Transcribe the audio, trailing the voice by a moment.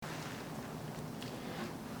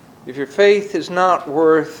If your faith is not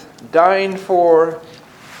worth dying for,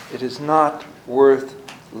 it is not worth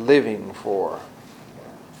living for.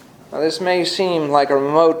 Now, this may seem like a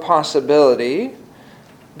remote possibility,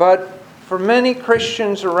 but for many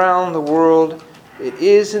Christians around the world, it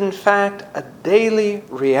is in fact a daily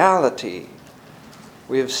reality.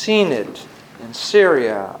 We have seen it in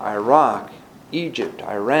Syria, Iraq, Egypt,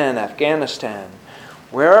 Iran, Afghanistan.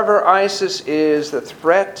 Wherever ISIS is, the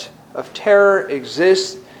threat of terror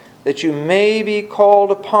exists that you may be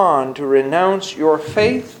called upon to renounce your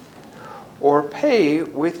faith or pay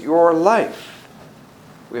with your life.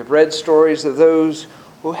 We have read stories of those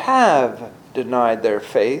who have denied their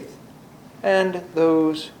faith and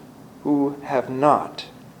those who have not.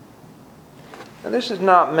 Now, this is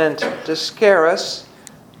not meant to scare us,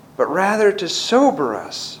 but rather to sober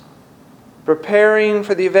us. Preparing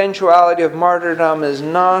for the eventuality of martyrdom is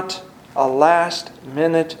not a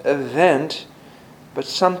last-minute event, but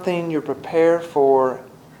something you prepare for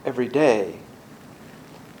every day.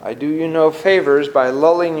 I do you no favors by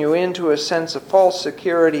lulling you into a sense of false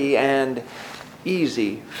security and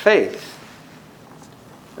easy faith.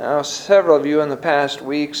 Now, several of you in the past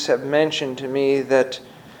weeks have mentioned to me that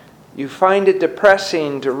you find it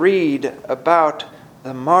depressing to read about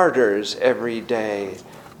the martyrs every day,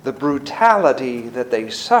 the brutality that they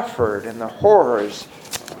suffered and the horrors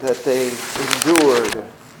that they endured.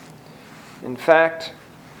 In fact,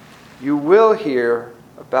 you will hear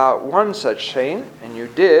about one such saint, and you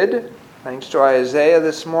did, thanks to Isaiah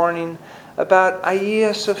this morning, about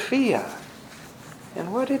Hagia Sophia.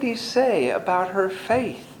 And what did he say about her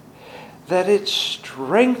faith? That it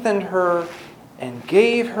strengthened her and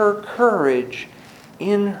gave her courage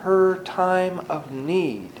in her time of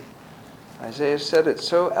need. Isaiah said it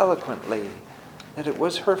so eloquently, that it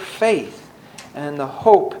was her faith and the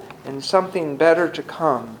hope in something better to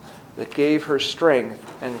come that gave her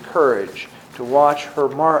strength and courage to watch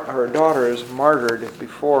her daughters martyred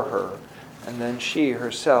before her, and then she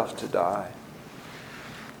herself to die.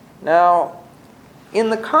 Now, in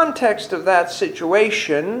the context of that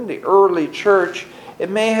situation, the early church, it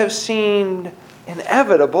may have seemed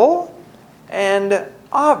inevitable and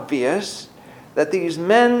obvious that these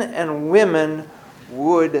men and women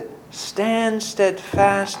would stand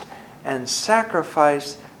steadfast and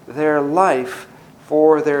sacrifice their life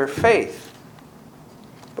for their faith.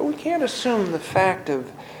 But we can't assume the fact of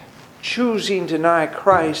choosing to deny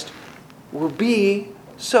Christ will be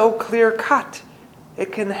so clear-cut.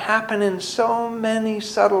 It can happen in so many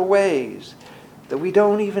subtle ways that we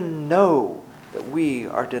don't even know that we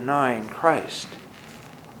are denying Christ.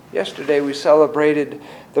 Yesterday we celebrated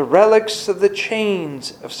the relics of the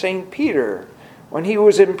chains of St. Peter when he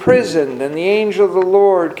was imprisoned and the angel of the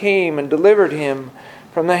Lord came and delivered him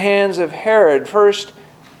from the hands of Herod, first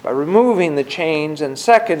by removing the chains, and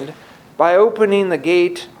second by opening the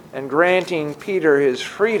gate and granting Peter his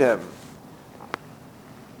freedom.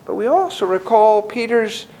 But we also recall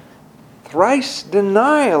Peter's thrice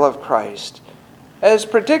denial of Christ, as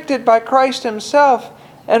predicted by Christ himself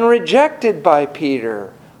and rejected by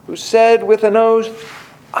Peter, who said with an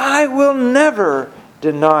oath, "I will never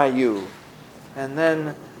deny you," and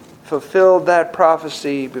then fulfilled that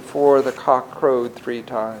prophecy before the cock crowed 3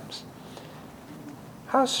 times.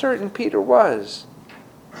 How certain Peter was,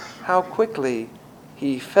 how quickly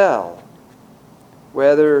he fell,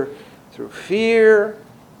 whether through fear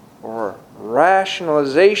or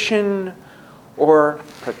rationalization or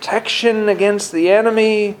protection against the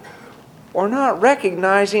enemy, or not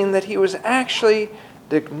recognizing that he was actually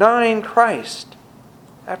denying Christ.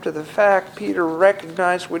 After the fact, Peter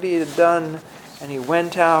recognized what he had done, and he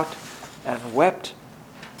went out and wept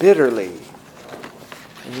bitterly.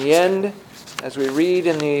 In the end, as we read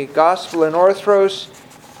in the Gospel in Orthros,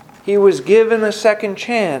 he was given a second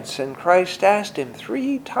chance, and Christ asked him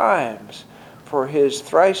 3 times for his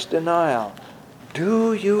thrice denial,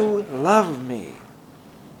 "Do you love me?"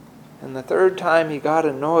 And the 3rd time he got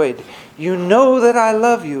annoyed. "You know that I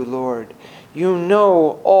love you, Lord. You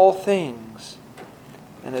know all things."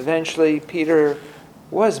 And eventually Peter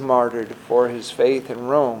was martyred for his faith in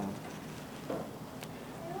Rome.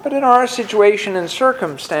 But in our situation and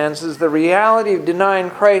circumstances, the reality of denying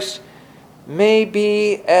Christ may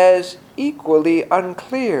be as equally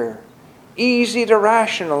unclear, easy to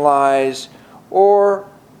rationalize, or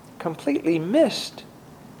completely missed,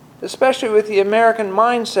 especially with the American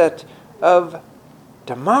mindset of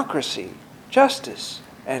democracy, justice,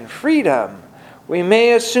 and freedom. We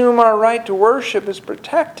may assume our right to worship is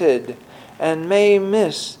protected and may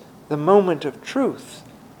miss the moment of truth,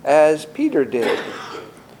 as Peter did.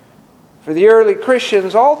 For the early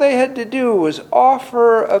Christians, all they had to do was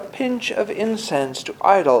offer a pinch of incense to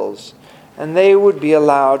idols, and they would be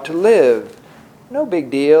allowed to live. No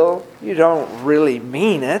big deal. You don't really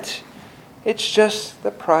mean it. It's just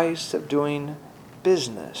the price of doing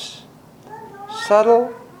business.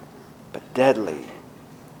 Subtle, but deadly.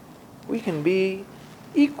 We can be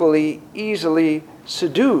equally easily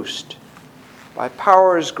seduced by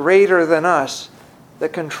powers greater than us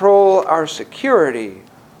that control our security,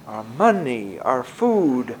 our money, our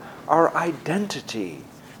food, our identity.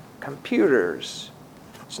 Computers.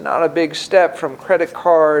 It's not a big step from credit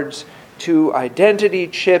cards to identity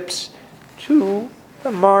chips to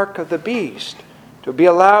the mark of the beast. To be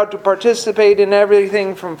allowed to participate in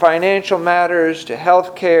everything from financial matters to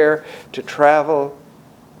health care to travel.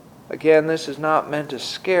 Again, this is not meant to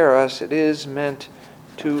scare us. It is meant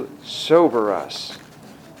to sober us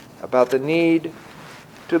about the need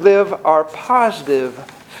to live our positive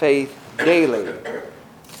faith daily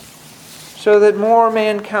so that more may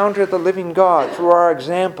encounter the living God through our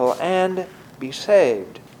example and be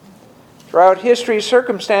saved. Throughout history,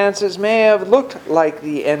 circumstances may have looked like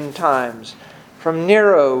the end times, from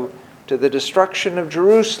Nero to the destruction of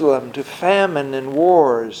Jerusalem to famine and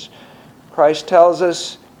wars. Christ tells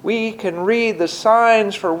us we can read the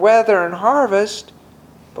signs for weather and harvest,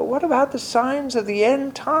 but what about the signs of the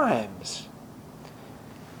end times?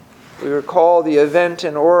 We recall the event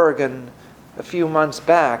in Oregon a few months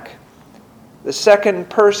back. The second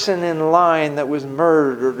person in line that was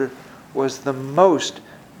murdered was the most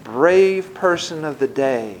brave person of the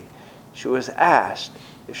day. She was asked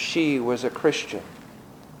if she was a Christian,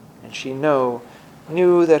 and she knew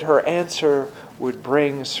that her answer would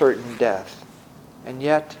bring certain death. And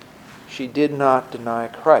yet, she did not deny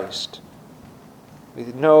Christ. We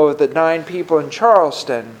know of the 9 people in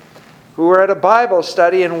Charleston who were at a Bible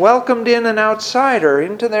study and welcomed in an outsider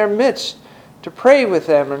into their midst to pray with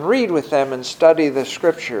them and read with them and study the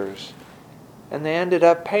Scriptures. And they ended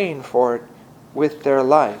up paying for it with their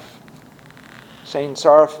life. Saint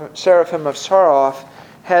Seraphim of Saroff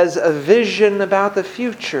has a vision about the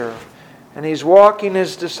future, and he's walking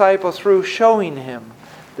his disciple through, showing him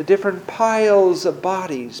the different piles of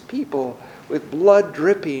bodies, people with blood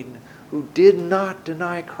dripping who did not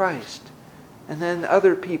deny Christ, and then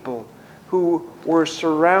other people who were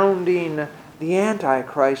surrounding the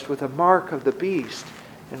Antichrist with a mark of the beast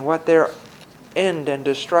and what their end and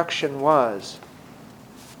destruction was.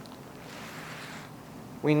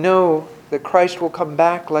 We know that Christ will come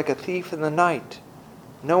back like a thief in the night.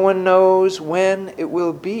 No one knows when it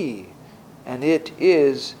will be, and it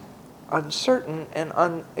is uncertain and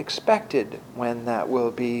unexpected when that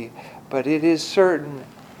will be, but it is certain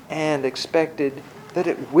and expected that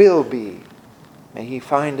it will be. May He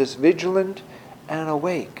find us vigilant and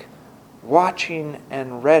awake, watching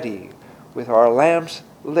and ready, with our lamps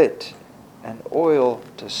lit and oil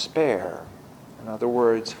to spare. In other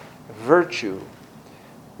words, virtue.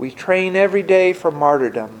 We train every day for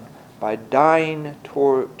martyrdom by dying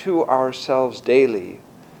to ourselves daily.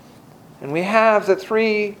 And we have the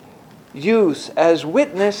 3 youths as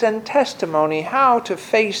witness and testimony how to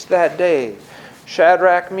face that day.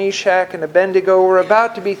 Shadrach, Meshach, and Abednego were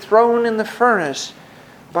about to be thrown in the furnace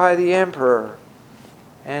by the emperor.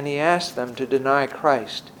 And he asked them to deny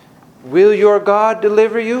Christ. Will your God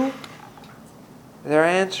deliver you? Their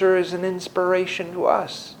answer is an inspiration to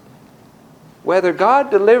us. Whether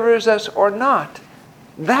God delivers us or not,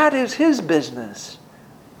 that is His business.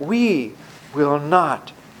 We will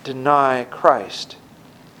not deny Christ.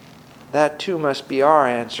 That too must be our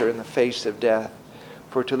answer in the face of death.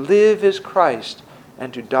 For to live is Christ,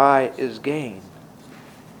 and to die is gain.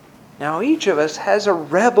 Now each of us has a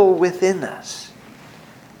rebel within us.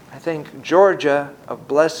 I think Georgia, of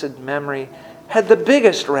blessed memory, had the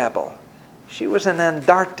biggest rebel. She was an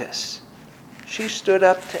Andartes. She stood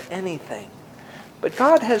up to anything. But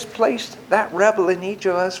God has placed that rebel in each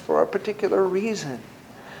of us for a particular reason,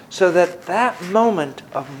 so that that moment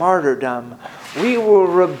of martyrdom, we will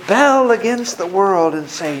rebel against the world and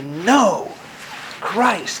say, no,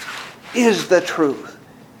 Christ is the truth.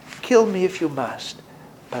 Kill me if you must,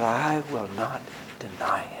 but I will not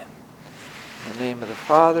deny Him. In the name of the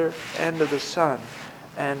Father, and of the Son,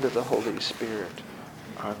 and of the Holy Spirit.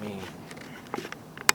 Amen.